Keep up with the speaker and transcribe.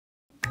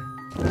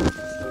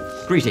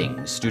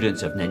Greetings,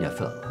 students of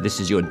Nenyafil.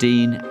 This is your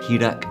dean,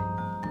 Hirak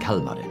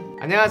Kalmarin.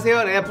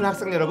 안녕하세요, 네냐풀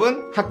학생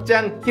여러분.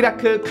 학장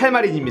히라크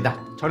칼마린입니다.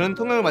 저는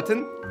통역을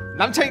맡은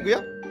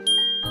남창이고요.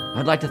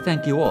 I'd like to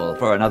thank you all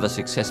for another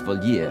successful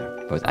year,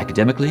 both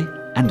academically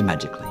and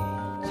magically.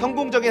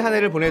 성공적인 한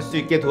해를 보낼 수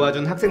있게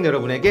도와준 학생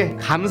여러분에게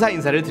감사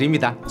인사를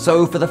드립니다.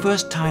 So, for the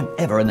first time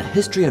ever in the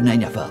history of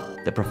Nenyafil,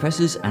 the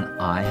professors and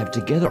I have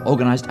together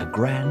organized a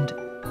grand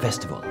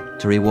festival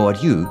to reward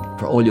you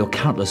for all your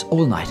countless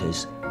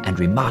all-nighters and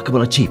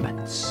remarkable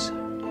achievements.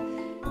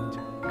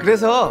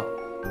 그래서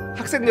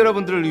학생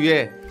여러분들을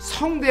위해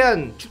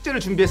성대한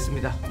축제를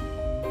준비했습니다.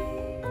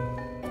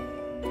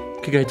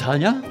 그게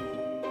다냐?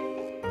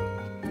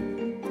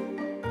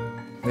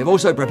 We've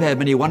also prepared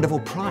many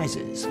wonderful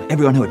prizes for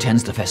everyone who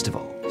attends the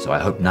festival, so I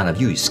hope none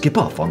of you skip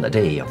off on the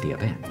day of the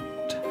event.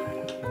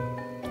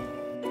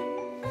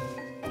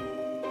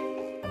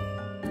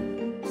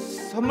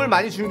 선물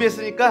많이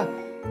준비했으니까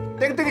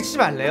땡땡이 치지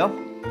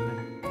말래요.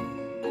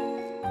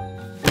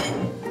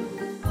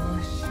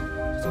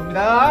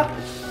 죄송합니다.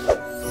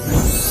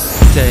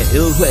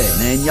 제1회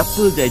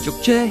내냐풀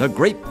대축제, The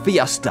Grape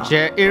Fiesta.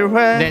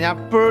 제1회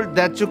네냐풀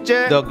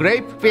대축제 The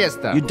Grape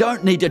Fiesta. You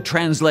don't need to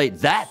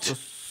translate that.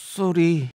 Sorry.